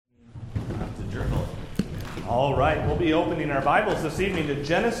All right, we'll be opening our Bibles this evening to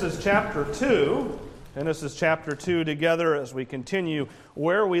Genesis chapter 2. Genesis chapter 2 together as we continue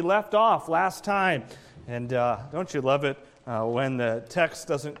where we left off last time. And don't you love it when the text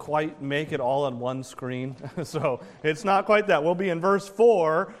doesn't quite make it all on one screen? So it's not quite that. We'll be in verse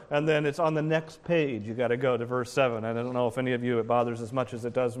 4, and then it's on the next page. You got to go to verse 7. I don't know if any of you it bothers as much as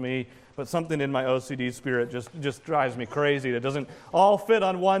it does me, but something in my OCD spirit just drives me crazy. It doesn't all fit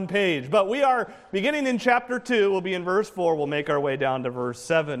on one page. But we are beginning in chapter 2. We'll be in verse 4. We'll make our way down to verse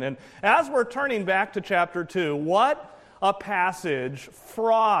 7. And as we're turning back to chapter 2, what a passage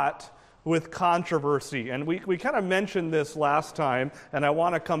fraught with controversy. And we kind of mentioned this last time, and I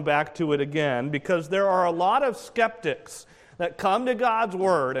want to come back to it again, because there are a lot of skeptics that come to God's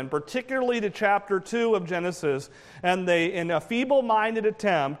Word, and particularly to chapter 2 of Genesis, and they, in a feeble-minded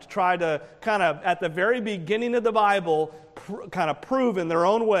attempt, try to kind of, at the very beginning of the Bible, kind of prove in their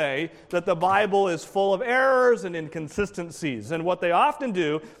own way that the Bible is full of errors and inconsistencies. And what they often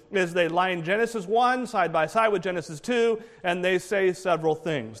do is they line Genesis 1 side by side with Genesis 2, and they say several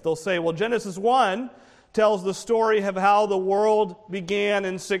things. They'll say, well, Genesis 1 tells the story of how the world began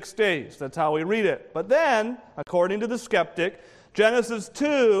in 6 days. That's how we read it. But then, according to the skeptic, Genesis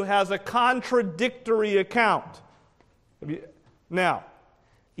 2 has a contradictory account. Now,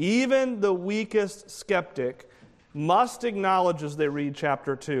 even the weakest skeptic must acknowledge as they read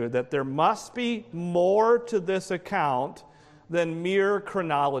chapter 2 that there must be more to this account than mere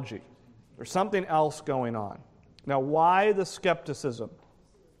chronology. There's something else going on. Now, why the skepticism?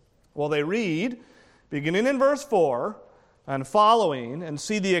 Well, they read, beginning in verse 4 and following, and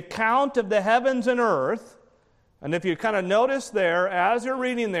see the account of the heavens and earth. And if you kind of notice there, as you're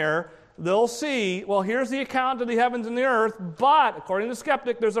reading there, they'll see, well, here's the account of the heavens and the earth, but according to the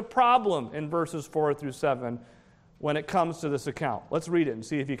skeptic, there's a problem in verses 4 through 7 when it comes to this account. Let's read it and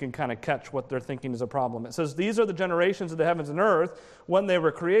see if you can kind of catch what they're thinking is a problem. It says, these are the generations of the heavens and earth when they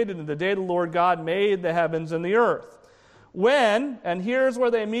were created in the day the Lord God made the heavens and the earth. When, and here's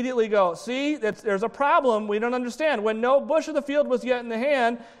where they immediately go, see, there's a problem we don't understand. When no bush of the field was yet in the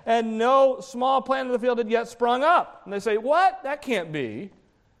hand, and no small plant of the field had yet sprung up. And they say, what? That can't be.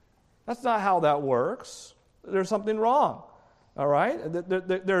 That's not how that works. There's something wrong. All right?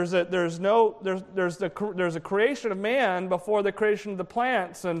 There's a creation of man before the creation of the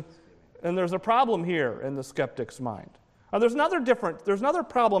plants, and there's a problem here in the skeptic's mind. Now, there's another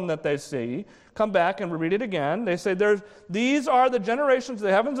problem that they see. Come back and read it again. They say, these are the generations of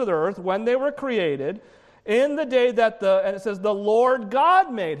the heavens and the earth when they were created in the day that and it says, the Lord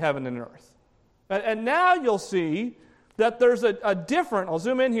God made heaven and earth. And now you'll see that there's a different, I'll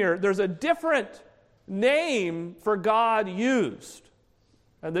zoom in here, there's a different name for God used.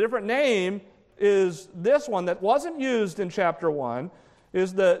 And the different name is this one that wasn't used in chapter 1,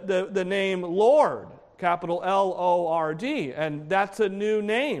 is the name Lord. Capital L-O-R-D, and that's a new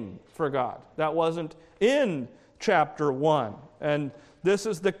name for God. That wasn't in chapter 1. And this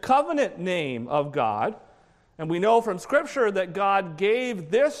is the covenant name of God. And we know from Scripture that God gave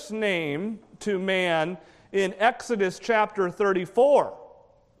this name to man in Exodus chapter 34.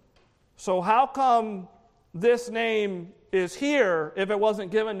 So how come this name is here if it wasn't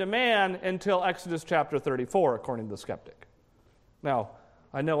given to man until Exodus chapter 34, according to the skeptic? Now,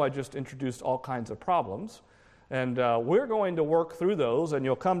 I know I just introduced all kinds of problems, and we're going to work through those, and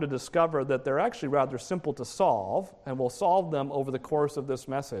you'll come to discover that they're actually rather simple to solve, and we'll solve them over the course of this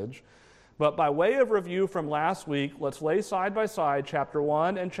message. But by way of review from last week, let's lay side by side chapter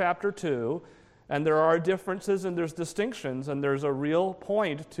 1 and chapter 2, and there are differences and there's distinctions, and there's a real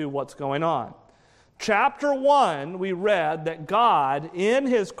point to what's going on. Chapter 1, we read that God, in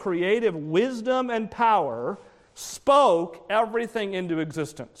His creative wisdom and power, spoke everything into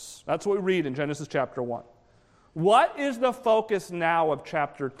existence. That's what we read in Genesis chapter 1. What is the focus now of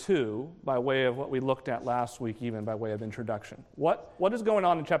chapter 2, by way of what we looked at last week, even by way of introduction? What is going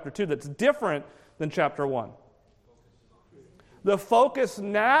on in chapter 2 that's different than chapter 1? The focus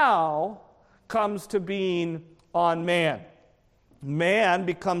now comes to being on man. Man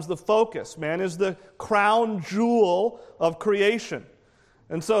becomes the focus. Man is the crown jewel of creation.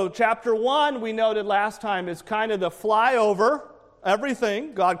 And so chapter 1, we noted last time, is kind of the flyover,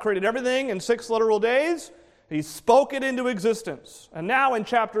 everything. God created everything in 6 literal days. He spoke it into existence. And now in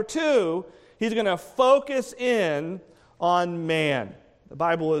chapter 2, He's going to focus in on man. The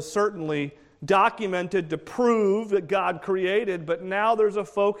Bible is certainly documented to prove that God created, but now there's a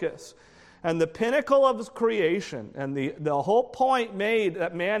focus. And the pinnacle of His creation, and the whole point made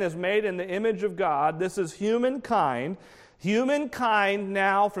that man is made in the image of God, this is humankind. Humankind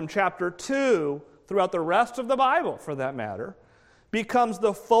now, from chapter 2, throughout the rest of the Bible, for that matter, becomes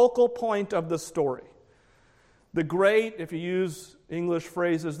the focal point of the story. the great, if you use English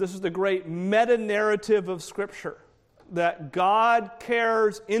phrases, this is the great meta-narrative of Scripture, that God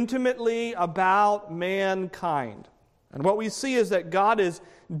cares intimately about mankind. And what we see is that God is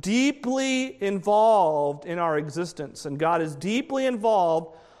deeply involved in our existence, and God is deeply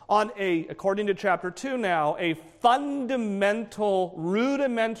involved on according to chapter 2 now, a fundamental,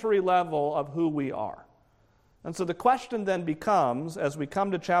 rudimentary level of who we are. And so the question then becomes, as we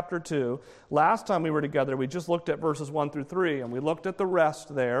come to chapter 2, last time we were together, we just looked at verses 1 through 3, and we looked at the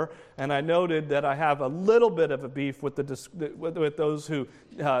rest there, and I noted that I have a little bit of a beef with those who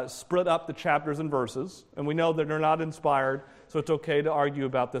split up the chapters and verses, and we know that they're not inspired, so it's okay to argue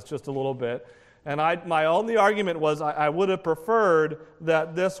about this just a little bit. And my only argument was I would have preferred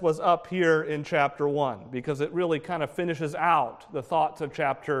that this was up here in chapter 1, because it really kind of finishes out the thoughts of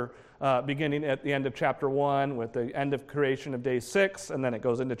beginning at the end of chapter 1 with the end of creation of day 6, and then it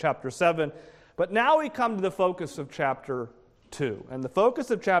goes into chapter 7. But now we come to the focus of chapter 2. And the focus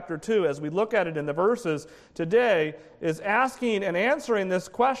of chapter 2, as we look at it in the verses today, is asking and answering this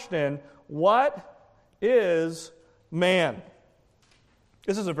question, what is man?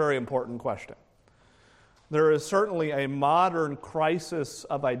 This is a very important question. There is certainly a modern crisis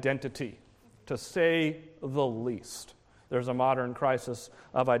of identity, to say the least. There's a modern crisis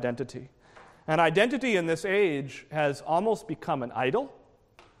of identity. And identity in this age has almost become an idol.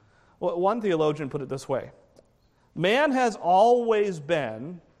 Well, one theologian put it this way: man has always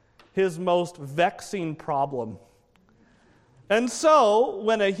been his most vexing problem. And so,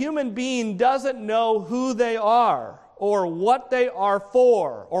 when a human being doesn't know who they are, or what they are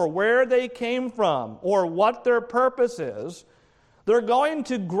for, or where they came from, or what their purpose is, they're going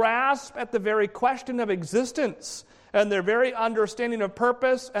to grasp at the very question of existence, and their very understanding of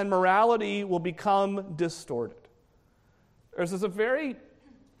purpose and morality will become distorted. This is a very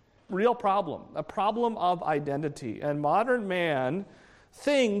real problem, a problem of identity. And modern man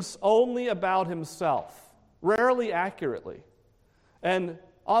thinks only about himself, rarely accurately, and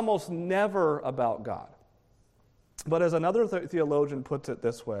almost never about God. But as another theologian puts it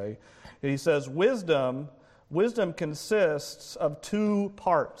this way, he says, wisdom consists of two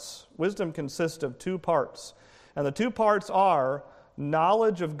parts. Wisdom consists of two parts. And the two parts are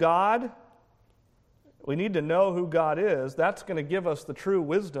knowledge of God. We need to know who God is. That's going to give us the true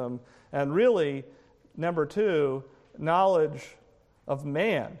wisdom. And really, number two, knowledge of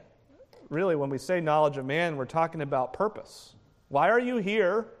man. Really, when we say knowledge of man, we're talking about purpose. Why are you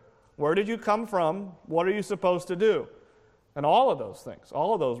here? Where did you come from? What are you supposed to do? And all of those things,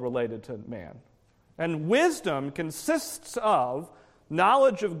 all of those related to man. And wisdom consists of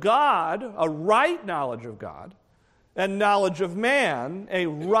knowledge of God, a right knowledge of God, and knowledge of man, a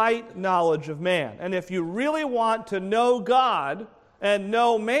right knowledge of man. And if you really want to know God and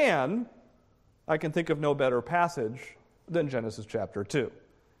know man, I can think of no better passage than Genesis chapter 2.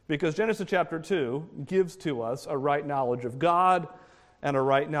 Because Genesis chapter 2 gives to us a right knowledge of God and a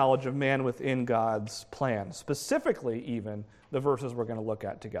right knowledge of man within God's plan. Specifically, even, the verses we're going to look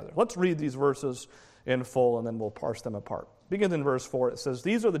at together. Let's read these verses in full, and then we'll parse them apart. Begins in verse 4. It says,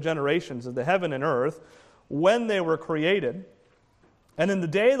 "These are the generations of the heaven and earth when they were created, and in the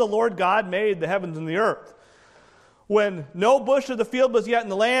day the Lord God made the heavens and the earth, when no bush of the field was yet in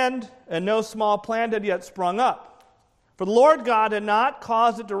the land, and no small plant had yet sprung up. For the Lord God had not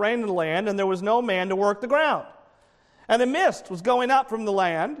caused it to rain in the land, and there was no man to work the ground. And a mist was going up from the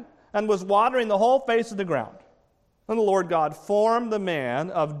land, and was watering the whole face of the ground. And the Lord God formed the man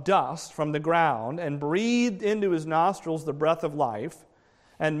of dust from the ground, and breathed into his nostrils the breath of life,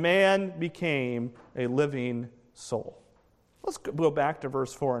 and man became a living soul." Let's go back to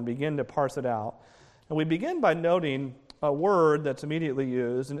verse 4 and begin to parse it out. And we begin by noting a word that's immediately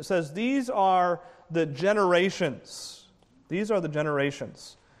used, and it says, "These are the generations." These are the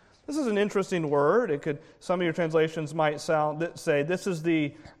generations. This is an interesting word. Some of your translations might say, this is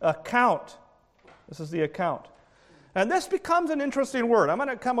the account. This is the account. And this becomes an interesting word. I'm going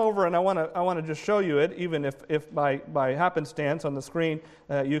to come over and I want to just show you it, even if by happenstance on the screen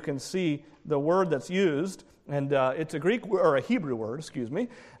you can see the word that's used. And it's a Greek or a Hebrew word,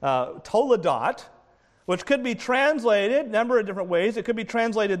 toledot, which could be translated a number of different ways. It could be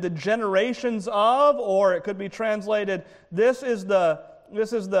translated the generations of, or it could be translated this is the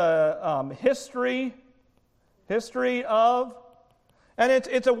history of. And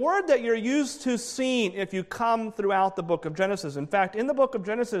it's a word that you're used to seeing if you come throughout the book of Genesis. In fact, in the book of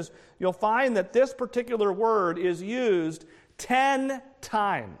Genesis, you'll find that this particular word is used 10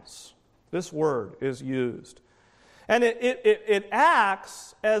 times. This word is used. And it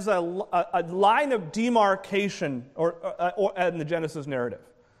acts as a line of demarcation or in the Genesis narrative.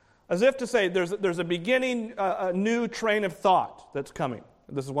 As if to say there's a beginning, a new train of thought that's coming.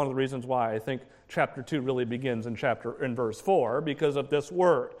 This is one of the reasons why I think chapter 2 really begins in verse 4, because of this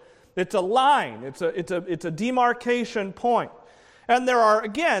word. It's a line. It's a demarcation point. And there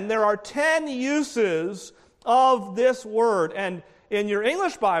are 10 uses of this word. And in your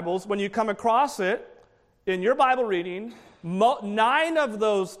English Bibles, when you come across it, in your Bible reading, 9 of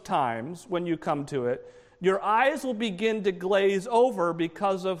those times when you come to it, your eyes will begin to glaze over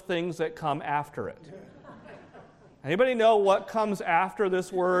because of things that come after it. Anybody know what comes after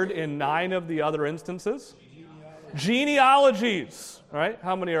this word in 9 of the other instances? Genealogies, right?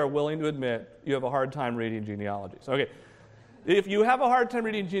 How many are willing to admit you have a hard time reading genealogies? Okay. If you have a hard time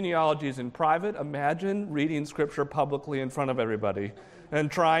reading genealogies in private, imagine reading Scripture publicly in front of everybody and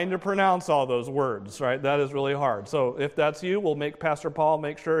trying to pronounce all those words, right? That is really hard. So if that's you, we'll make Pastor Paul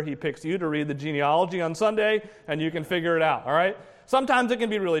make sure he picks you to read the genealogy on Sunday, and you can figure it out, all right? Sometimes it can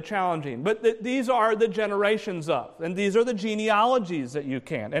be really challenging, but these are the generations of, and these are the genealogies that you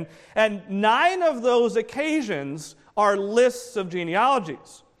can. And 9 of those occasions are lists of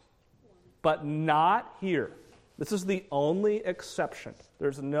genealogies, but not here. This is the only exception.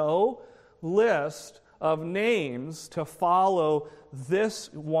 There's no list of names to follow this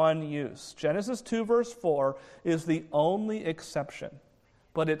one use. Genesis 2 verse 4 is the only exception,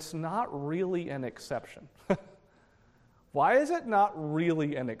 but it's not really an exception. Why is it not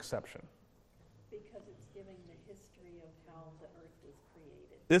really an exception? Because it's giving the history of how the earth was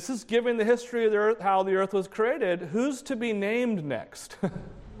created. This is giving the history of the earth, how the earth was created. Who's to be named next?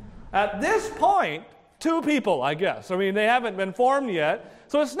 At this point, 2 people, I guess. I mean, they haven't been formed yet.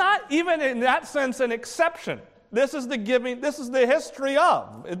 So it's not even in that sense an exception. This is the history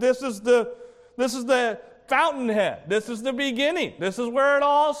of. This is the fountainhead. This is the beginning. This is where it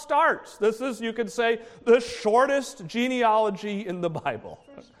all starts. This is, you could say, the shortest genealogy in the Bible.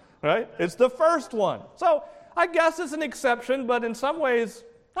 Right? It's the first one. So I guess it's an exception, but in some ways,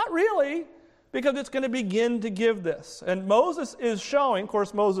 not really, because it's going to begin to give this. And Moses is showing, of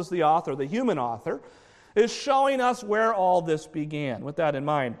course, Moses, the author, the human author, is showing us where all this began. With that in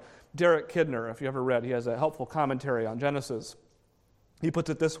mind, Derek Kidner, if you ever read, he has a helpful commentary on Genesis. He puts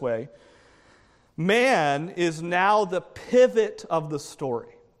it this way: man is now the pivot of the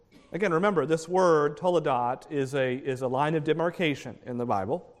story. Again, remember, this word, toledot, is a line of demarcation in the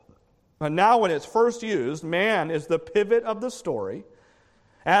Bible. And now when it's first used, man is the pivot of the story.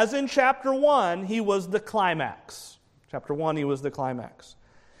 As in chapter 1, he was the climax. Chapter 1, he was the climax.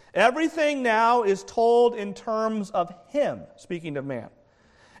 Everything now is told in terms of him, speaking of man.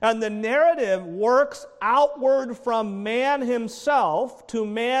 And the narrative works outward from man himself to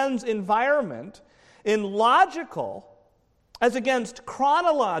man's environment in logical, as against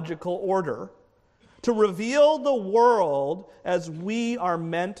chronological order, to reveal the world as we are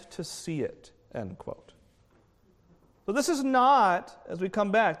meant to see it, end quote. So this is not, as we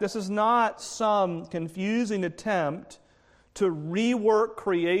come back, this is not some confusing attempt to rework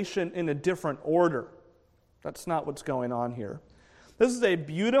creation in a different order. That's not what's going on here. This is a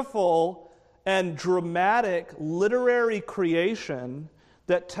beautiful and dramatic literary creation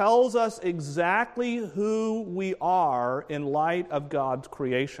that tells us exactly who we are in light of God's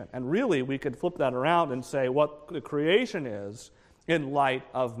creation. And really, we could flip that around and say what the creation is in light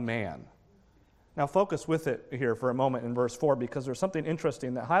of man. Now, focus with it here for a moment in verse 4, because there's something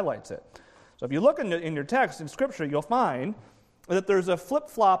interesting that highlights it. So if you look in your text in Scripture, you'll find that there's a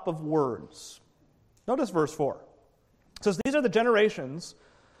flip-flop of words. Notice verse 4. It says, these are the generations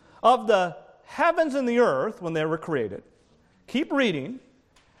of the heavens and the earth when they were created. Keep reading.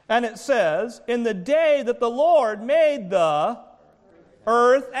 And it says, in the day that the Lord made the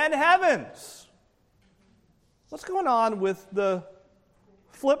earth and heavens. What's going on with the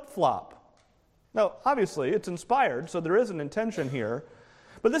flip-flop? Now, obviously, it's inspired, so there is an intention here.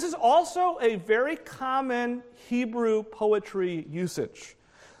 But this is also a very common Hebrew poetry usage.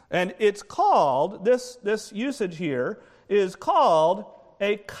 And it's called, this usage here is called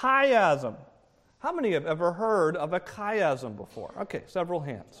a chiasm. How many have ever heard of a chiasm before? Okay, several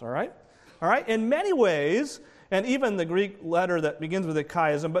hands, all right? All right, in many ways, and even the Greek letter that begins with a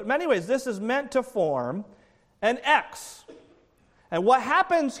chiasm, but in many ways this is meant to form an X. And what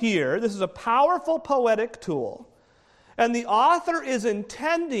happens here, this is a powerful poetic tool, and the author is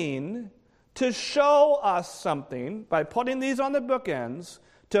intending to show us something by putting these on the bookends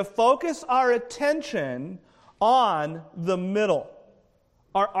to focus our attention on the middle.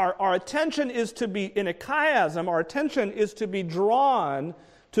 Our attention is to be, in a chiasm, our attention is to be drawn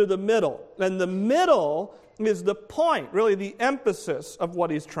to the middle. And the middle is the point, really the emphasis of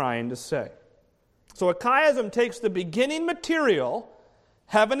what he's trying to say. So a chiasm takes the beginning material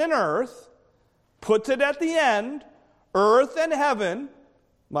heaven and earth, puts it at the end, earth and heaven,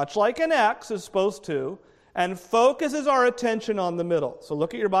 much like an X is supposed to, and focuses our attention on the middle. So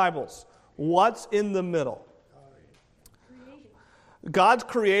look at your Bibles. What's in the middle? God's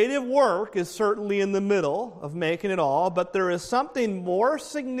creative work is certainly in the middle of making it all, but there is something more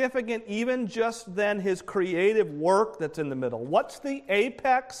significant even just than his creative work that's in the middle. What's the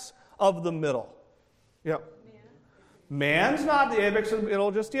apex of the middle? Yep. Man's not the apex of the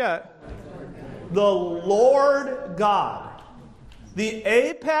middle just yet. The Lord God. The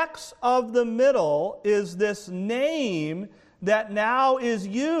apex of the middle is this name that now is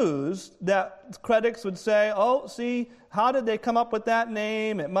used that critics would say, oh, see, how did they come up with that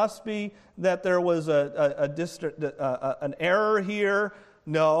name? It must be that there was an error here.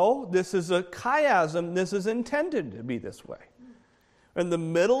 No, this is a chiasm. This is intended to be this way. In the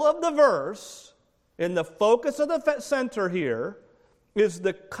middle of the verse, in the focus of the center here, is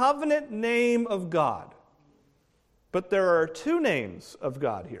the covenant name of God. But there are two names of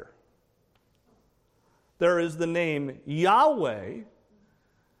God here. There is the name Yahweh,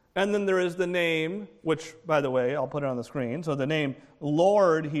 and then there is the name, which, by the way, I'll put it on the screen. So the name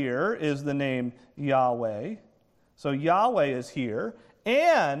Lord here is the name Yahweh. So Yahweh is here.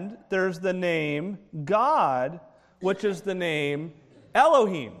 And there's the name God, which is the name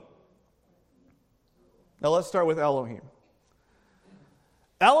Elohim. Now let's start with Elohim.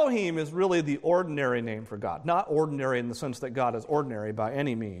 Elohim is really the ordinary name for God. Not ordinary in the sense that God is ordinary by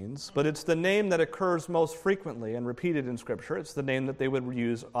any means, but it's the name that occurs most frequently and repeated in Scripture. It's the name that they would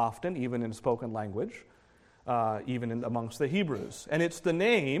use often, even in spoken language, even amongst the Hebrews. And it's the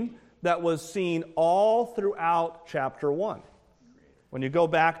name that was seen all throughout chapter 1. When you go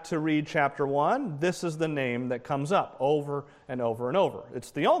back to read chapter 1, this is the name that comes up over and over and over.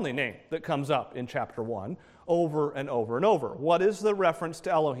 It's the only name that comes up in chapter 1 over and over and over. What is the reference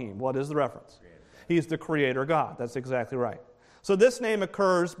to Elohim? What is the reference? He's the creator God. That's exactly right. So this name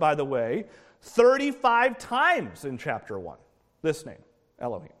occurs, by the way, 35 times in chapter 1. This name,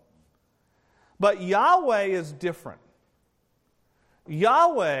 Elohim. But Yahweh is different.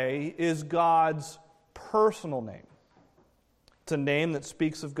 Yahweh is God's personal name. It's a name that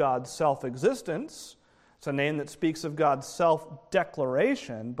speaks of God's self-existence. It's a name that speaks of God's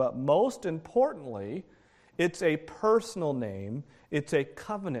self-declaration. But most importantly, it's a personal name. It's a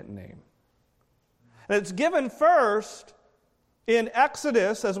covenant name. And it's given first in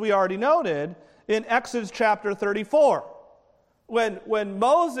Exodus, as we already noted, in Exodus chapter 34. When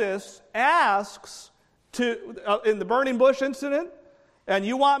Moses asks in the burning bush incident, and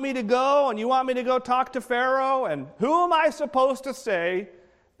you want me to go, and you want me to go talk to Pharaoh, and who am I supposed to say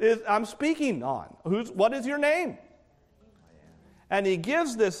I'm speaking on? What is your name? And he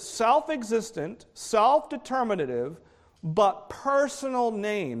gives this self-existent, self-determinative, but personal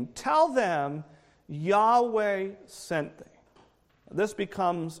name. Tell them, Yahweh sent thee. This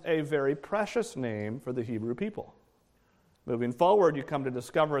becomes a very precious name for the Hebrew people. Moving forward, you come to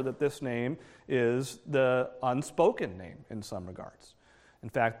discover that this name is the unspoken name in some regards. In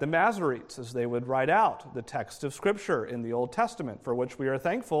fact, the Masoretes, as they would write out the text of Scripture in the Old Testament, for which we are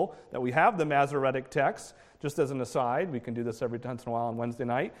thankful that we have the Masoretic text. Just as an aside, we can do this every once in a while on Wednesday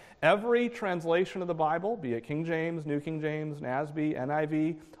night. Every translation of the Bible, be it King James, New King James, NASB,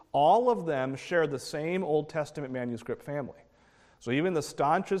 NIV, all of them share the same Old Testament manuscript family. So even the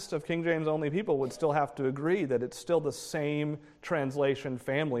staunchest of King James only people would still have to agree that it's still the same translation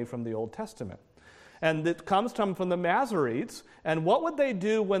family from the Old Testament. And it comes from the Masoretes. And what would they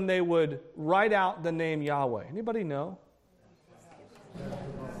do when they would write out the name Yahweh? Anybody know?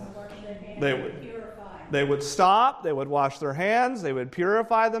 They would stop, they would wash their hands, they would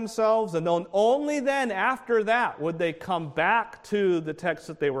purify themselves, and then only then after that would they come back to the text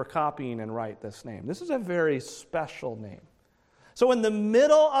that they were copying and write this name. This is a very special name. So in the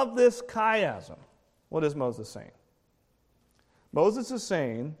middle of this chiasm, what is Moses saying? Moses is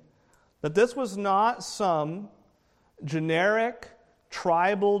saying that this was not some generic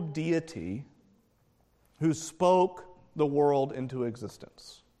tribal deity who spoke the world into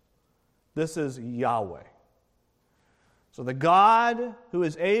existence. This is Yahweh. So the God who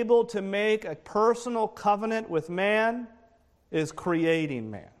is able to make a personal covenant with man is creating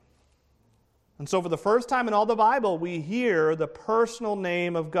man. And so for the first time in all the Bible, we hear the personal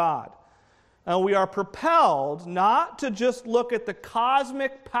name of God. And we are propelled not to just look at the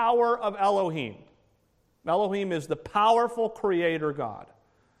cosmic power of Elohim. Elohim is the powerful creator God.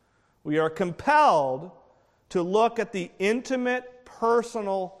 We are compelled to look at the intimate,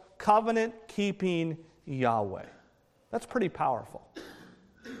 personal, covenant-keeping Yahweh. That's pretty powerful.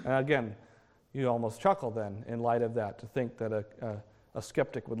 And again, you almost chuckle then in light of that to think that a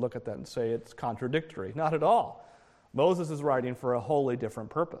skeptic would look at that and say it's contradictory. Not at all. Moses is writing for a wholly different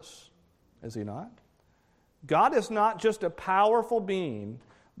purpose, is he not? God is not just a powerful being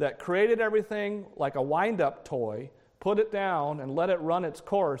that created everything like a wind-up toy, put it down and let it run its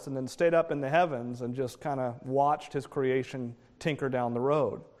course, and then stayed up in the heavens and just kind of watched his creation tinker down the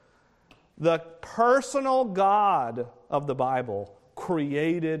road. The personal God of the Bible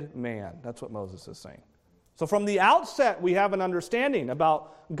created man. That's what Moses is saying. So from the outset, we have an understanding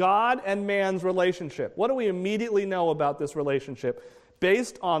about God and man's relationship. What do we immediately know about this relationship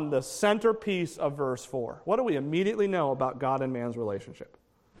based on the centerpiece of verse 4? What do we immediately know about God and man's relationship?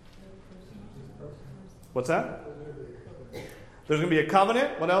 What's that? There's going to be a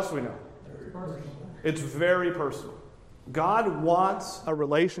covenant. What else do we know? It's very personal. God wants a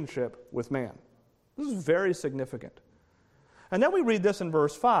relationship with man. This is very significant. And then we read this in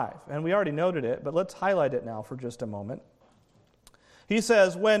verse 5, and we already noted it, but let's highlight it now for just a moment. He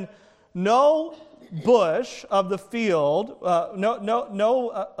says, when no bush of the field, I'm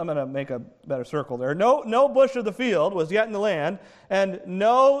going to make a better circle there. No bush of the field was yet in the land, and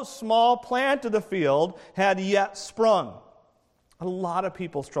no small plant of the field had yet sprung. A lot of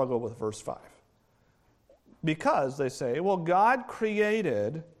people struggle with verse 5 because they say, well, God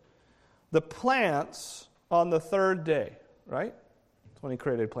created the plants on the third day, right? That's when he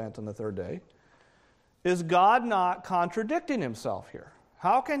created plants on the third day. Is God not contradicting himself here?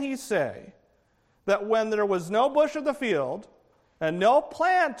 How can he say that when there was no bush of the field and no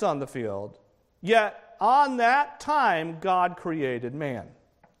plant on the field, yet on that time God created man?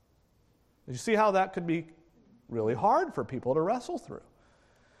 You see how that could be really hard for people to wrestle through.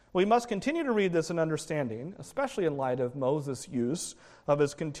 We must continue to read this in understanding, especially in light of Moses' use of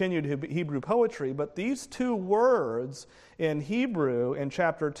his continued Hebrew poetry. But these two words in Hebrew in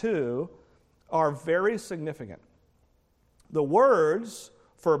chapter 2 are very significant. The words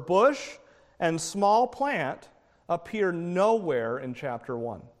for bush and small plant appear nowhere in chapter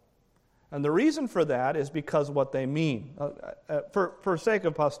 1. And the reason for that is because of what they mean. For sake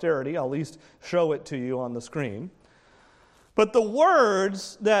of posterity, I'll at least show it to you on the screen. But the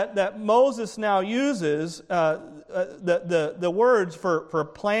words that Moses now uses, the words for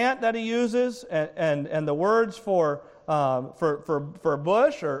plant that he uses, and the words for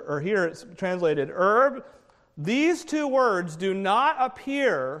bush, or here it's translated herb, these two words do not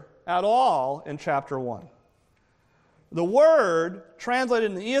appear at all in chapter 1. The word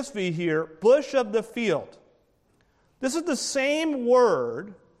translated in the ESV here, bush of the field. This is the same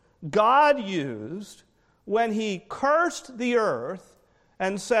word God used when he cursed the earth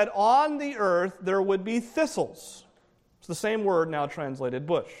and said on the earth there would be thistles. It's the same word now translated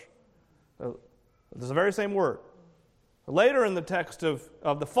bush. This is the very same word. Later in the text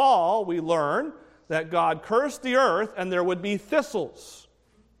of the fall, we learn that God cursed the earth and there would be thistles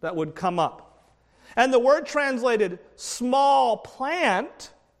that would come up. And the word translated small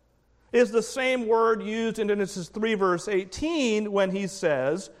plant is the same word used in Genesis 3 verse 18 when he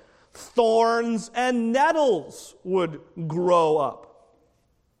says, thorns and nettles would grow up.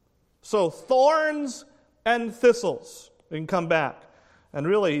 So thorns and thistles. We can come back. And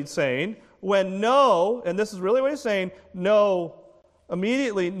really he's saying, and this is really what he's saying,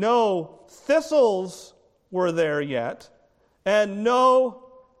 immediately no thistles were there yet, and no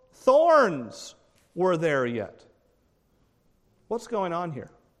thorns were there yet. What's going on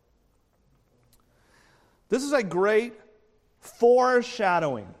here? This is a great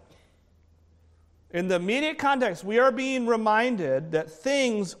foreshadowing. In the immediate context, we are being reminded that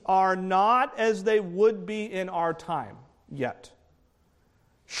things are not as they would be in our time yet.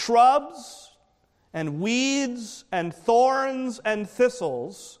 Shrubs and weeds and thorns and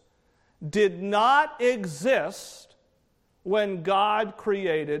thistles did not exist when God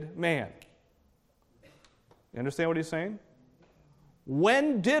created man. You understand what he's saying?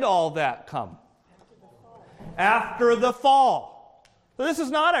 When did all that come? After the fall. So this is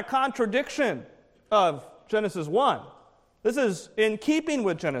not a contradiction of Genesis 1. This is in keeping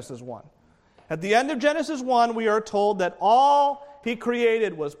with Genesis 1. At the end of Genesis 1, we are told that all he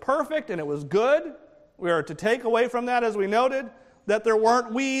created was perfect and it was good. We are to take away from that, as we noted, that there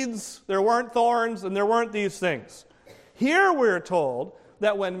weren't weeds, there weren't thorns, and there weren't these things. Here we're told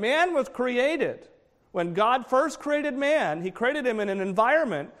that when man was created, when God first created man, he created him in an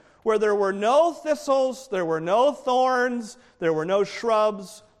environment where there were no thistles, there were no thorns, there were no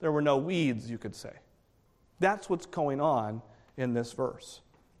shrubs, there were no weeds, you could say. That's what's going on in this verse.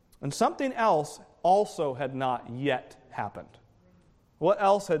 And something else also had not yet happened. What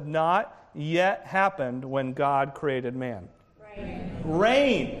else had not yet happened when God created man?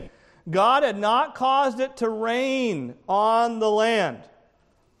 Rain. God had not caused it to rain on the land.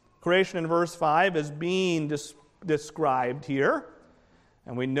 Creation in verse 5 is being described here.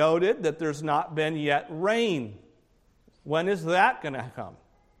 And we noted that there's not been yet rain. When is that going to come?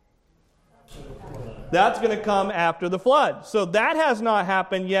 That's going to come after the flood. So that has not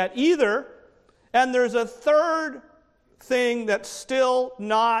happened yet either. And there's a third thing that's still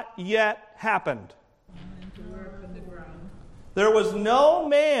not yet happened. There was no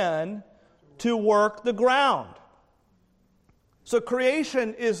man to work the ground. So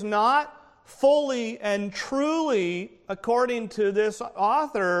creation is not fully and truly, according to this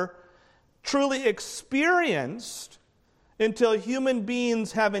author, truly experienced until human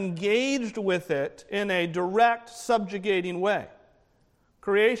beings have engaged with it in a direct, subjugating way.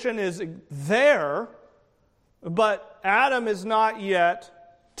 Creation is there, but Adam is not yet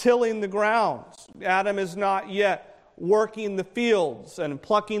tilling the grounds. Adam is not yet working the fields and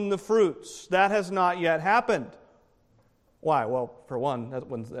plucking the fruits. That has not yet happened. Why? Well, for one,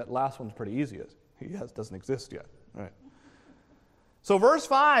 that last one's pretty easy. He doesn't exist yet. All right. So verse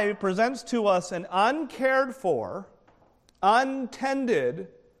 5 presents to us an uncared for, untended,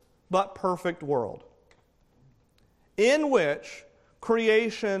 but perfect world in which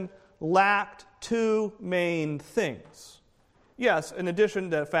creation lacked two main things. Yes, in addition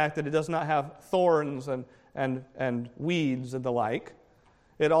to the fact that it does not have thorns and weeds and the like,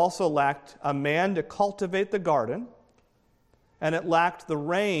 it also lacked a man to cultivate the garden, and it lacked the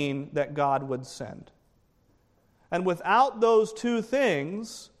rain that God would send. And without those two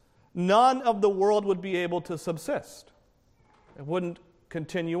things, none of the world would be able to subsist. It wouldn't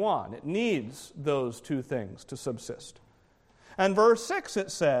continue on. It needs those two things to subsist. And verse 6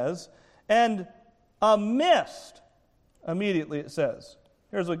 it says, and a mist, immediately it says,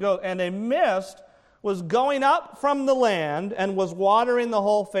 here's what it goes, and a mist was going up from the land and was watering the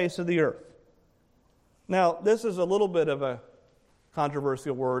whole face of the earth. Now, this is a little bit of a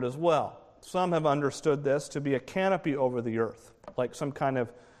controversial word as well. Some have understood this to be a canopy over the earth, like some kind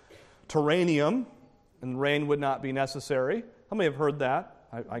of terranium, and rain would not be necessary. How many have heard that?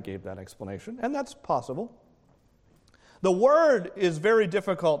 I gave that explanation, and that's possible. The word is very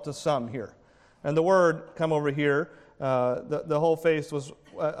difficult to some here. And the word, come over here, the whole face was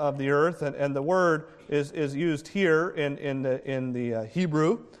of the earth, and the word is used here in the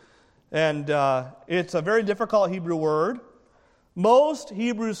Hebrew. And it's a very difficult Hebrew word. Most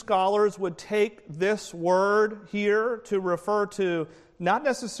Hebrew scholars would take this word here to refer to, not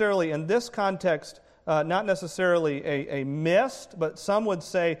necessarily in this context, not necessarily a mist, but some would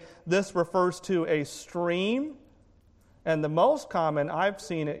say this refers to a stream. And the most common, I've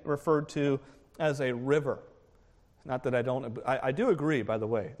seen it referred to as a river. Not that I do agree, by the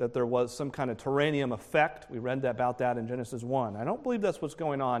way, that there was some kind of terranium effect. We read about that in Genesis 1. I don't believe that's what's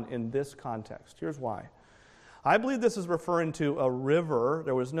going on in this context. Here's why. I believe this is referring to a river.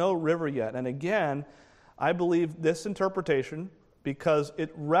 There was no river yet. And again, I believe this interpretation because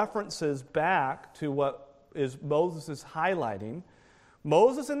it references back to what Moses is highlighting.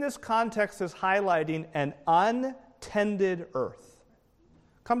 Moses in this context is highlighting an untended earth.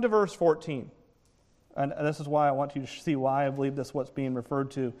 Come to verse 14. And this is why I want you to see why I believe this is what's being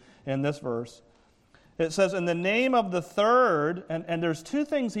referred to in this verse. It says, in the name of the third, and there's two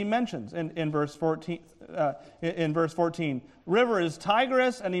things he mentions in verse 14. In verse 14, river is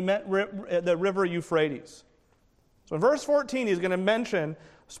Tigris, and he meant the river Euphrates. So in verse 14, he's going to mention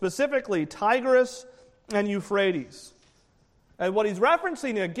specifically Tigris and Euphrates. And what he's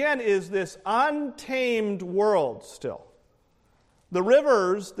referencing again is this untamed world still. The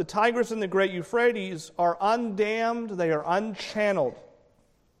rivers, the Tigris and the great Euphrates, are undammed, they are unchanneled.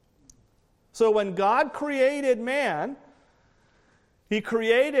 So when God created man, he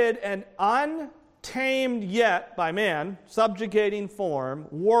created an untamed yet by man, subjugating form,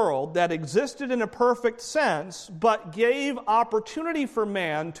 world that existed in a perfect sense, but gave opportunity for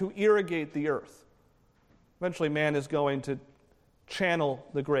man to irrigate the earth. Eventually man is going to channel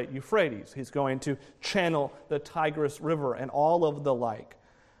the great Euphrates. He's going to channel the Tigris River and all of the like.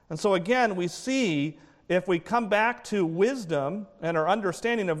 And so again, we see, if we come back to wisdom, and our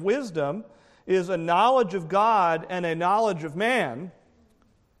understanding of wisdom is a knowledge of God and a knowledge of man,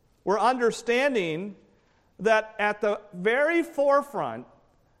 we're understanding that at the very forefront,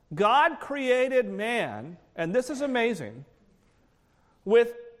 God created man, and this is amazing,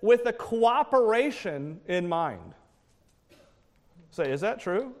 with a cooperation in mind. Say, is that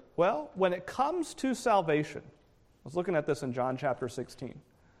true? Well, when it comes to salvation, I was looking at this in John chapter 16,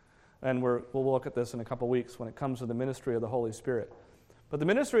 and we'll look at this in a couple weeks when it comes to the ministry of the Holy Spirit. But the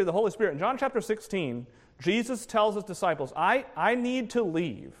ministry of the Holy Spirit, in John chapter 16, Jesus tells his disciples, I need to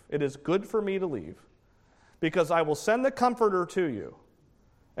leave. It is good for me to leave, because I will send the Comforter to you,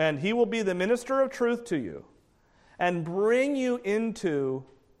 and he will be the minister of truth to you, and bring you into,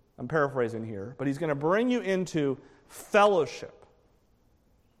 I'm paraphrasing here, but he's going to bring you into fellowship.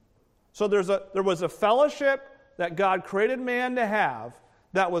 So there was a fellowship that God created man to have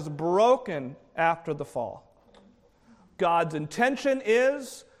that was broken after the fall. God's intention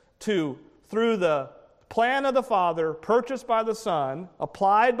is to, through the plan of the Father, purchased by the Son,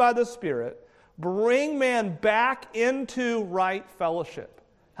 applied by the Spirit, bring man back into right fellowship.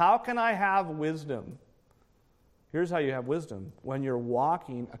 How can I have wisdom? Here's how you have wisdom: when you're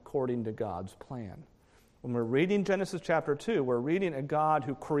walking according to God's plan. When we're reading Genesis chapter 2, we're reading a God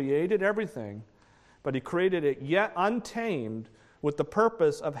who created everything, but he created it yet untamed with the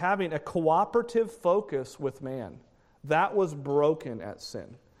purpose of having a cooperative focus with man. That was broken at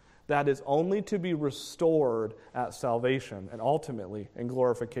sin. That is only to be restored at salvation and ultimately in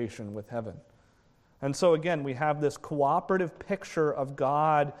glorification with heaven. And so again, we have this cooperative picture of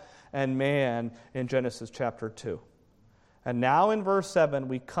God and man in Genesis chapter 2. And now in verse 7,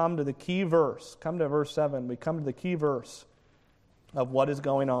 we come to the key verse. We come to the key verse of what is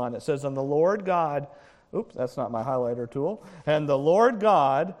going on. It says, and the Lord God, oops, that's not my highlighter tool. And the Lord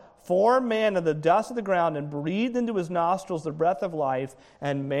God formed man of the dust of the ground and breathed into his nostrils the breath of life,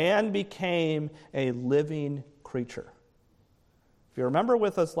 and man became a living creature. If you remember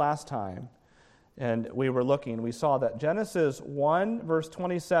with us last time, and we were looking, we saw that Genesis 1, verse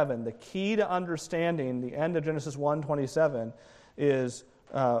 27, the key to understanding the end of Genesis 1:27 is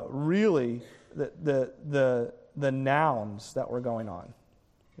really the nouns that were going on.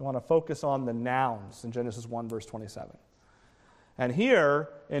 You want to focus on the nouns in Genesis 1, verse 27. And here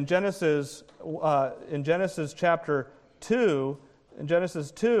in Genesis chapter 2, in Genesis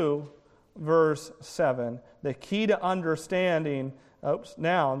 2, verse 7, the key to understanding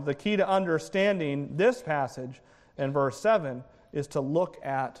the key to understanding this passage in verse 7 is to look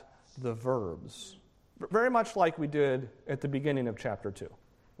at the verbs. Very much like we did at the beginning of chapter 2.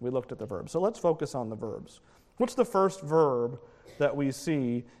 We looked at the verbs. So let's focus on the verbs. What's the first verb that we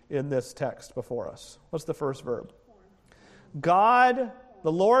see in this text before us? What's the first verb? God,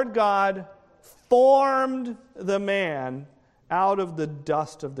 the Lord God, formed the man out of the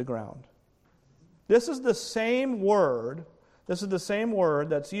dust of the ground. This is the same word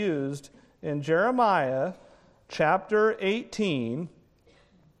that's used in Jeremiah chapter 18,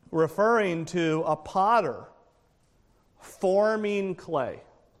 referring to a potter forming clay.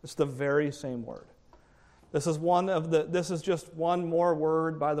 It's the very same word. This is just one more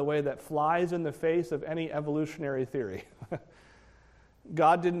word, by the way, that flies in the face of any evolutionary theory. There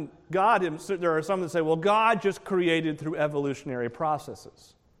are some that say, well, God just created through evolutionary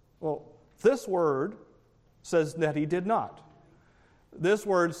processes. Well, this word says that he did not. This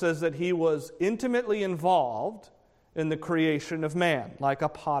word says that he was intimately involved in the creation of man, like a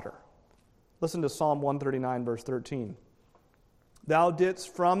potter. Listen to Psalm 139, verse 13. Thou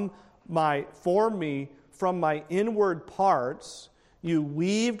didst form me from my inward parts, you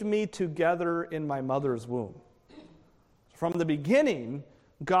weaved me together in my mother's womb. From the beginning,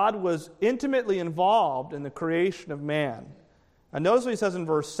 God was intimately involved in the creation of man. And notice what he says in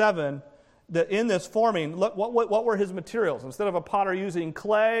verse 7, that in this forming, look, what were his materials? Instead of a potter using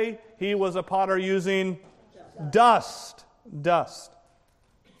clay, he was a potter using dust. Dust.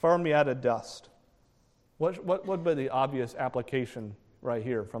 Formed me out of dust. What would be the obvious application right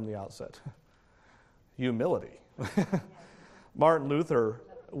here from the outset? Humility. Martin Luther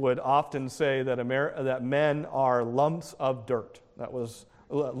would often say that men are lumps of dirt. That was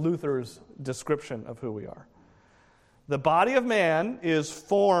Luther's description of who we are. The body of man is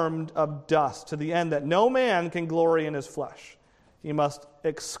formed of dust to the end that no man can glory in his flesh. He must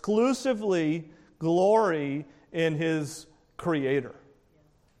exclusively glory in his Creator.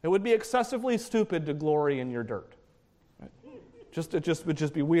 It would be excessively stupid to glory in your dirt. It just would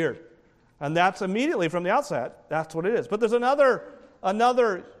just be weird. And that's immediately from the outset, that's what it is. But there's another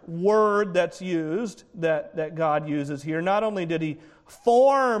word that's used, that God uses here. Not only did he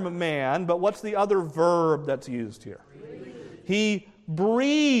form man, but what's the other verb that's used here? He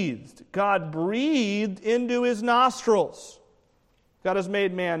breathed. God breathed into his nostrils. God has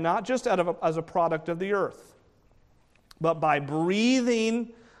made man not just as a product of the earth, but by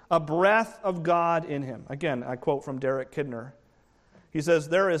breathing a breath of God in him. Again, I quote from Derek Kidner. He says,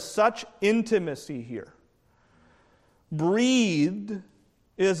 there is such intimacy here. Breathed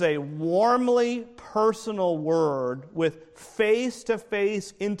is a warmly personal word with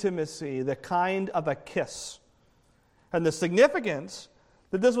face-to-face intimacy, the kind of a kiss. And the significance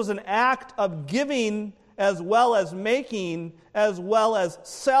That this was an act of giving as well as making, as well as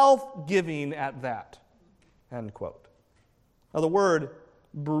self-giving at that. End quote. Now the word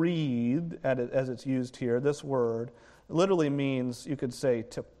breathe, as it's used here, this word literally means, you could say,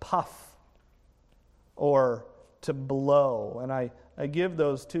 to puff or to blow. And I give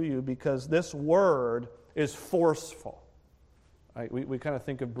those to you because this word is forceful. We kind of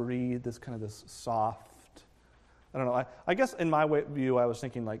think of breathe as kind of this soft, I don't know. I guess in my view, I was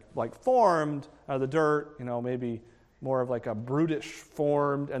thinking like formed out of the dirt, maybe more of like a brutish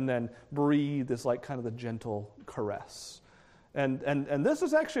formed, and then breathe is like kind of the gentle caress. And this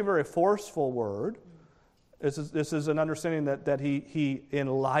is actually a very forceful word. This is an understanding that he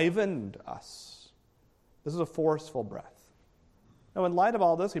enlivened us. This is a forceful breath. Now, in light of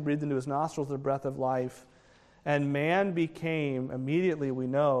all this, he breathed into his nostrils the breath of life, and man became, immediately we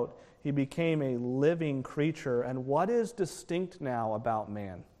note, he became a living creature. And what is distinct now about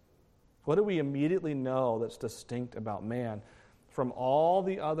man? What do we immediately know that's distinct about man from all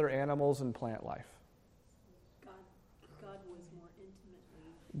the other animals and plant life?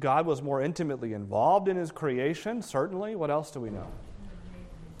 God was more intimately involved in his creation, certainly. What else do we know?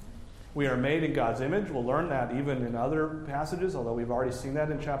 We are made in God's image. We'll learn that even in other passages, although we've already seen that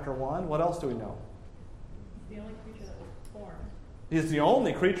in chapter 1. What else do we know? The only creature that was formed. He's the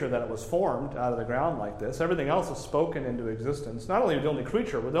only creature that was formed out of the ground like this. Everything else is spoken into existence. Not only the only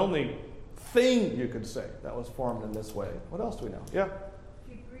creature, but the only thing, you could say, that was formed in this way. What else do we know? Yeah?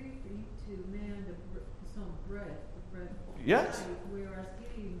 He breathed into man some breath, the breath of Yes. life, whereas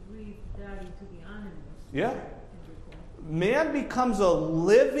he didn't breathe that into the animals. Yeah. Man becomes a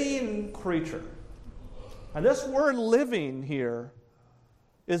living creature. And this word living here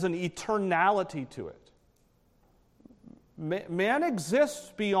is an eternality to it. Man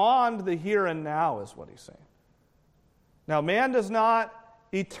exists beyond the here and now, is what he's saying. Now, man does not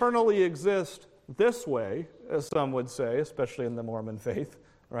eternally exist this way, as some would say, especially in the Mormon faith,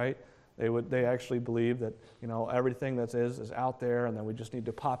 right? They actually believe that, everything that is out there, and then we just need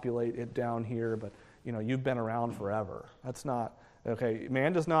to populate it down here, but you've been around forever. That's not, okay,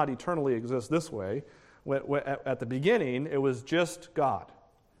 man does not eternally exist this way. At the beginning, it was just God.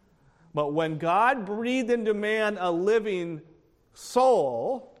 But when God breathed into man a living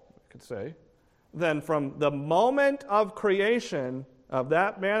soul, you could say, then from the moment of creation, of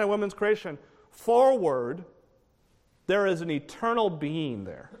that man and woman's creation, forward, there is an eternal being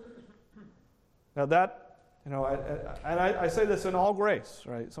there. Now that, I say this in all grace,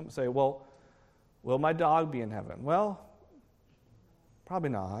 right? Some say, well, will my dog be in heaven? Well, probably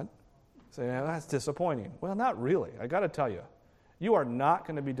not. Say, that's disappointing. Well, not really. I got to tell you, you are not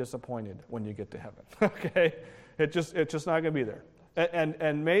going to be disappointed when you get to heaven. Okay, it's just not going to be there.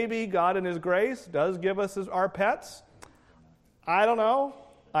 And maybe God in His grace does give us our pets. I don't know.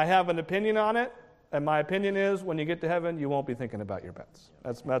 I have an opinion on it, and my opinion is, when you get to heaven, you won't be thinking about your pets.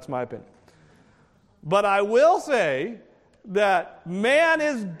 That's my opinion. But I will say that man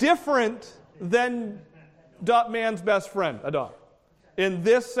is different than man's best friend, a dog. In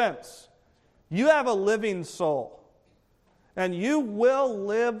this sense, you have a living soul, and you will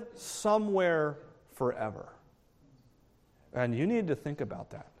live somewhere forever. And you need to think about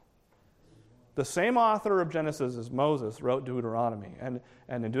that. The same author of Genesis as Moses wrote Deuteronomy. And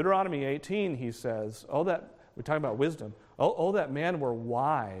in Deuteronomy 18, he says, we're talking about wisdom, that man were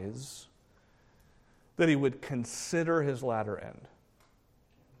wise, that he would consider his latter end.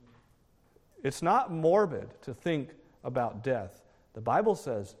 It's not morbid to think about death. The Bible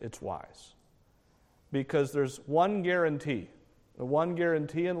says it's wise. Because there's one guarantee. The one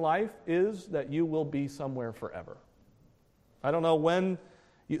guarantee in life is that you will be somewhere forever. I don't know when,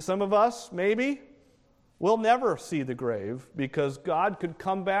 some of us, maybe, will never see the grave because God could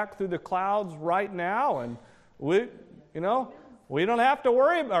come back through the clouds right now, and we don't have to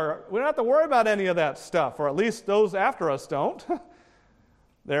worry about any of that stuff, or at least those after us don't.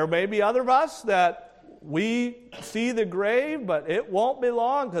 There may be other of us that we see the grave, but it won't be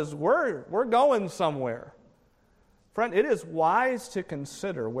long because we're going somewhere. Friend, it is wise to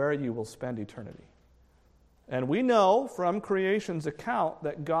consider where you will spend eternity. And we know from creation's account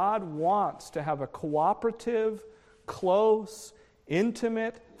that God wants to have a cooperative, close,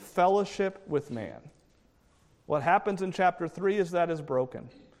 intimate fellowship with man. What happens in chapter 3 is that is broken.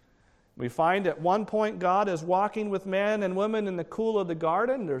 We find at one point God is walking with man and women in the cool of the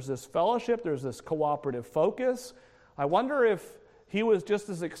garden. There's this fellowship, there's this cooperative focus. I wonder if he was just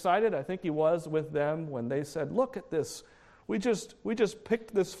as excited, I think he was, with them when they said, look at this. we just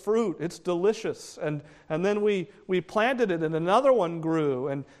picked this fruit. It's delicious. And then we planted it and another one grew.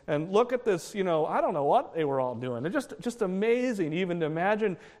 And look at this, I don't know what they were all doing. It's just amazing even to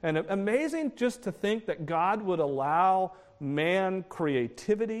imagine, and amazing just to think that God would allow man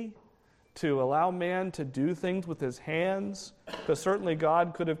creativity, to allow man to do things with his hands, because certainly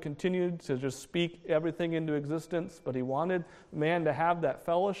God could have continued to just speak everything into existence, but he wanted man to have that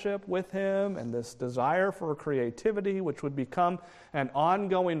fellowship with him and this desire for creativity, which would become an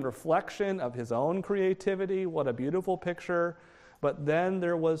ongoing reflection of his own creativity. What a beautiful picture. But then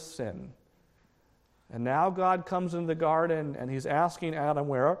there was sin. And now God comes into the garden and he's asking Adam,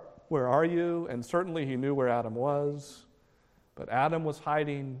 where are you? And certainly he knew where Adam was. But Adam was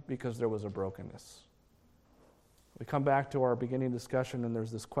hiding because there was a brokenness. We come back to our beginning discussion, and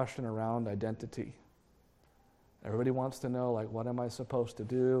there's this question around identity. Everybody wants to know, what am I supposed to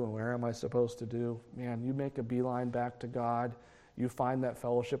do and where am I supposed to do? Man, you make a beeline back to God, you find that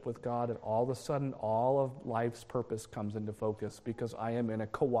fellowship with God, and all of a sudden, all of life's purpose comes into focus because I am in a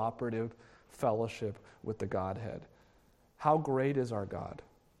cooperative fellowship with the Godhead. How great is our God?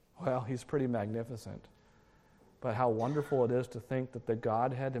 Well, he's pretty magnificent. But how wonderful it is to think that the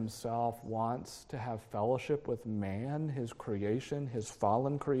Godhead himself wants to have fellowship with man, his creation, his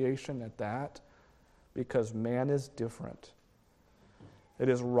fallen creation at that, because man is different. It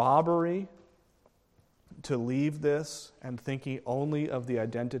is robbery to leave this and thinking only of the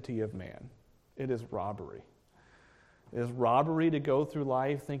identity of man. It is robbery. It is robbery to go through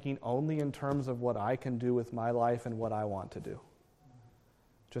life thinking only in terms of what I can do with my life and what I want to do.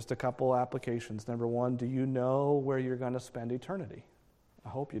 Just a couple applications. Number one, do you know where you're going to spend eternity? I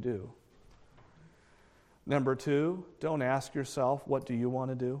hope you do. Number two, don't ask yourself, what do you want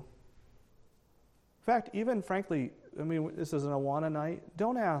to do? In fact, even frankly, this isn't a wanna night.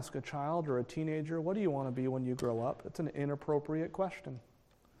 Don't ask a child or a teenager, what do you want to be when you grow up? It's an inappropriate question.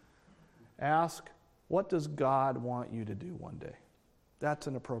 Ask, what does God want you to do one day? That's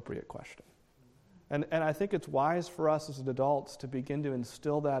an appropriate question. And I think it's wise for us as adults to begin to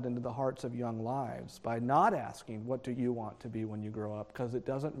instill that into the hearts of young lives by not asking, what do you want to be when you grow up? Because it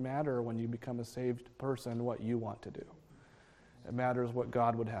doesn't matter when you become a saved person what you want to do. It matters what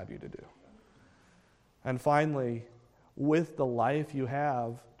God would have you to do. And finally, with the life you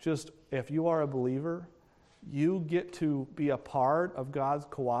have, just if you are a believer, you get to be a part of God's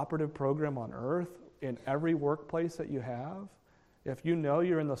cooperative program on earth in every workplace that you have. If you know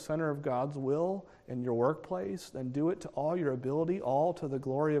you're in the center of God's will in your workplace, then do it to all your ability, all to the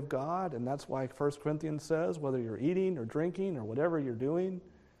glory of God. And that's why 1 Corinthians says, whether you're eating or drinking or whatever you're doing,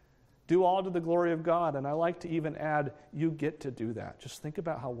 do all to the glory of God. And I like to even add, you get to do that. Just think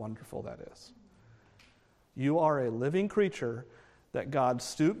about how wonderful that is. You are a living creature that God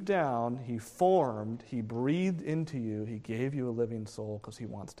stooped down, he formed, he breathed into you, he gave you a living soul because he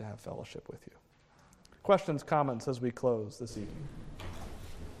wants to have fellowship with you. Questions, comments as we close this evening?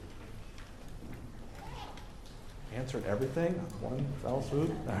 Answered everything on one fell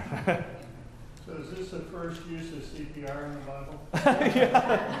swoop. So is this the first use of CPR in the Bible?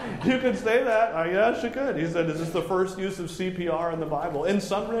 Yeah, you could say that. Yes, you could. He said, is this the first use of CPR in the Bible? In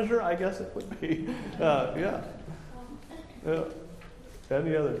some measure, I guess it would be. Yeah.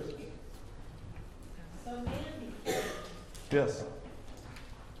 Any others? So man, Yes.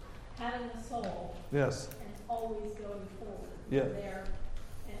 having a soul Yes. and always going forward Yeah. there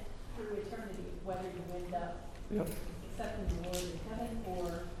and through eternity, whether you end up Yep. accepting the Lord in heaven or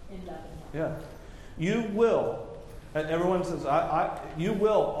end up in Yeah. hell. You will, and everyone says, you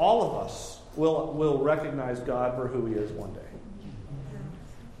will, all of us will recognize God for who he is one day.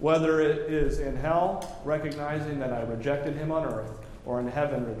 Whether it is in hell, recognizing that I rejected him on earth, or in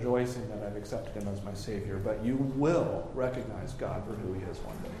heaven, rejoicing that I've accepted him as my Savior. But you will recognize God for who he is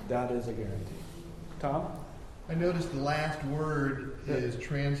one day. That is a guarantee. Tom? I noticed the last word is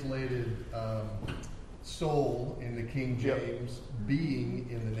translated soul in the King James, being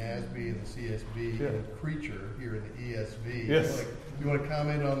in the NASB and the CSB, and creature here in the ESV. Yes. You want to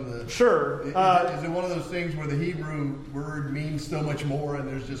comment on the... Sure. Is it one of those things where the Hebrew word means so much more and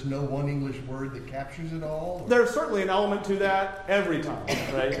there's just no one English word that captures it all? Or? There's certainly an element to that every time,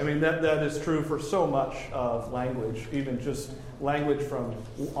 right? I mean, that is true for so much of language, even just language from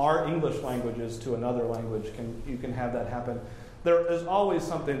our English languages to another language. You can have that happen. There is always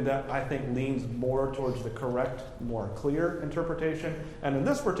something that I think leans more towards the correct, more clear interpretation. And in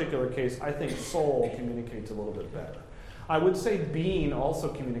this particular case, I think soul communicates a little bit better. I would say being also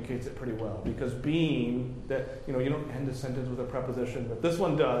communicates it pretty well, because being, that you don't end a sentence with a preposition, but this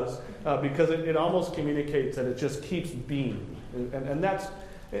one does, because it almost communicates that it just keeps being. And that's,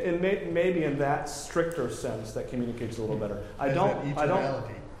 Maybe in that stricter sense, that communicates a little better.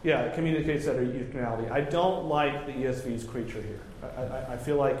 Eternality. Yeah, it communicates that eternality. I don't like the ESV's creature here. I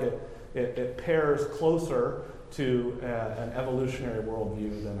feel like it pairs closer to an evolutionary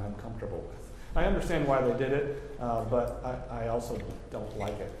worldview than I'm comfortable with. I understand why they did it, but I also don't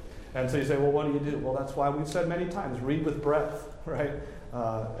like it. And so you say, well, what do you do? Well, that's why we've said many times, read with breadth, right?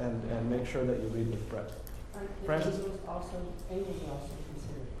 And make sure that you read with breadth. Francis? Angels are also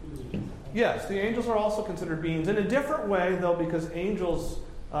considered beings. Yes, the angels are also considered beings in a different way, though, because angels,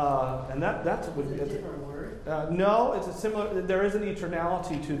 and that's Is it a different word? no, it's a similar. There is an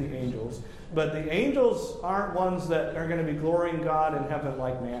eternality to the angels, but the angels aren't ones that are going to be glorying God in heaven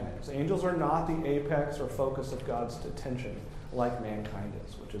like man is. Angels are not the apex or focus of God's attention like mankind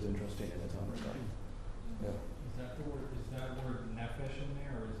is, which is interesting in its own regard. Yeah. Is that word nephesh in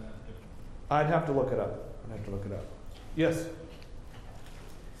there, or is that different? I'd have to look it up. Yes.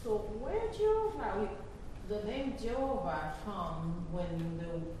 So where Jehovah, the name Jehovah come when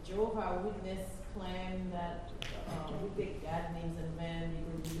the Jehovah Witness claim that we take God names and man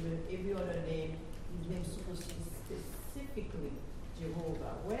because we give every other name, his name is supposed to be specifically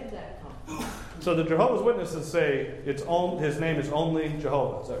Jehovah. Where'd that come from? So the Jehovah's Witnesses say his name is only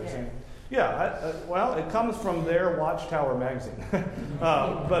Jehovah. Is that what you're saying? Yeah, well, it comes from their Watchtower magazine,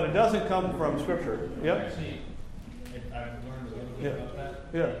 but it doesn't come from Scripture. Yep. Actually, I've learned a little bit about that.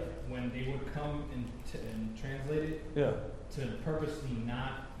 Yeah. When they would come and translate it, Yeah. to purposely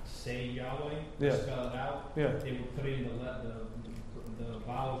not say Yahweh, Yeah. spell it out, Yeah. they would put in the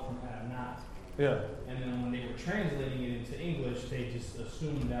vowel from Adonai. Yeah. And then when they were translating it into English, they just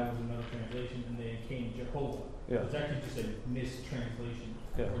assumed that was another translation, and they came Jehovah. Yeah. It's actually just a mistranslation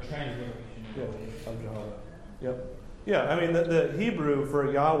Yeah. or transliteration. Yeah. Of Jehovah. Yep. Yeah. I mean, the Hebrew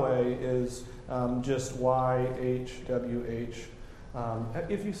for Yahweh is just YHWH.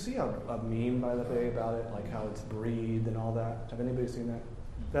 If you see a meme, by the way, about it, like how it's breathed and all that, have anybody seen that?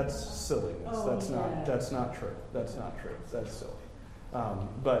 That's silliness. Oh, That's yeah. not true. That's not true. That's silly.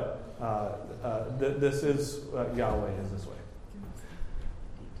 This is Yahweh is this way.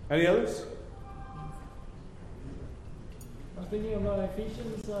 Any others? I was thinking about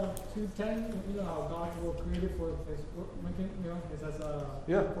Ephesians 2:10. You know how God will create it for His work. It says,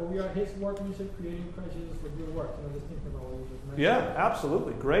 Yeah. "For we are His workmanship, created in Christ Jesus for good works." And I'm just thinking about what you just mentioned. Yeah,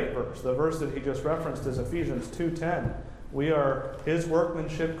 absolutely. Great verse. The verse that he just referenced is Ephesians 2:10. We are his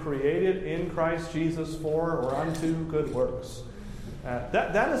workmanship created in Christ Jesus for or unto good works.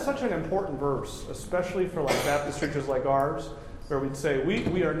 That is such an important verse, especially for like Baptist churches like ours, where we'd say,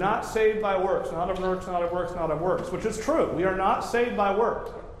 we are not saved by works, not of works, not of works, not of works, which is true. We are not saved by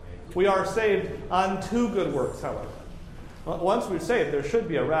works. We are saved unto good works, however. Once we're saved, there should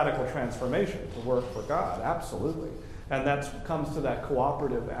be a radical transformation to work for God, absolutely. And that comes to that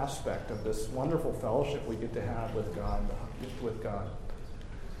cooperative aspect of this wonderful fellowship we get to have with God.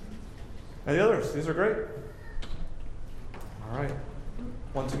 And the others, these are great. All right.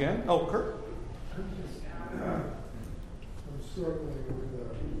 Once again, Kurt. I'm struggling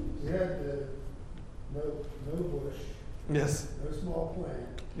with, we had no bush, Yes. no small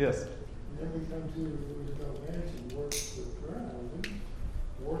plant, Yes. and then we come to, there was no mansion, work the ground,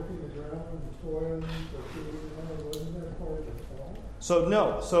 working the ground and toiling, wasn't that part of the fall? So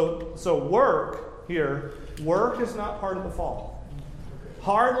no. So work here, work is not part of the fall.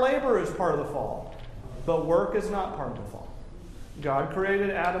 Hard labor is part of the fall, but work is not part of the fall. God created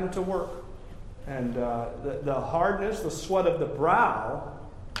Adam to work. And the hardness, the sweat of the brow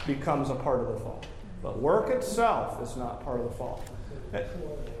becomes a part of the fall. But work itself is not part of the fall.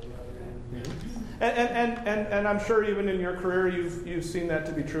 And I'm sure even in your career you've seen that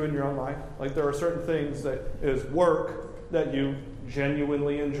to be true in your own life. Like there are certain things that is work that you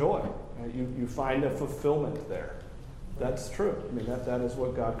genuinely enjoy. You find a fulfillment there. That's true. I mean that is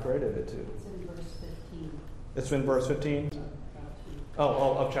what God created it to. It's in verse 15. It's in verse 15?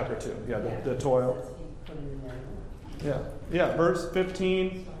 Of chapter 2. Yeah, the toil. Yeah, verse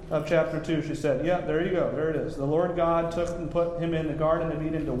 15 of chapter 2, she said, yeah, there you go, there it is. The Lord God took and put him in the Garden of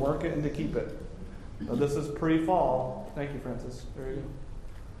Eden to work it and to keep it. So this is pre-fall. Thank you, Francis. There you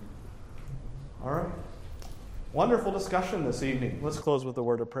go. All right. Wonderful discussion this evening. Let's close with a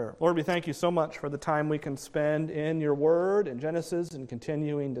word of prayer. Lord, we thank you so much for the time we can spend in your word in Genesis and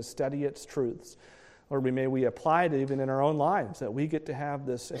continuing to study its truths. Lord, may we apply it even in our own lives, that we get to have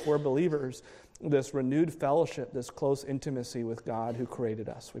this, if we're believers, this renewed fellowship, this close intimacy with God who created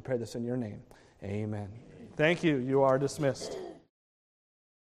us. We pray this in your name. Amen. Thank you. You are dismissed.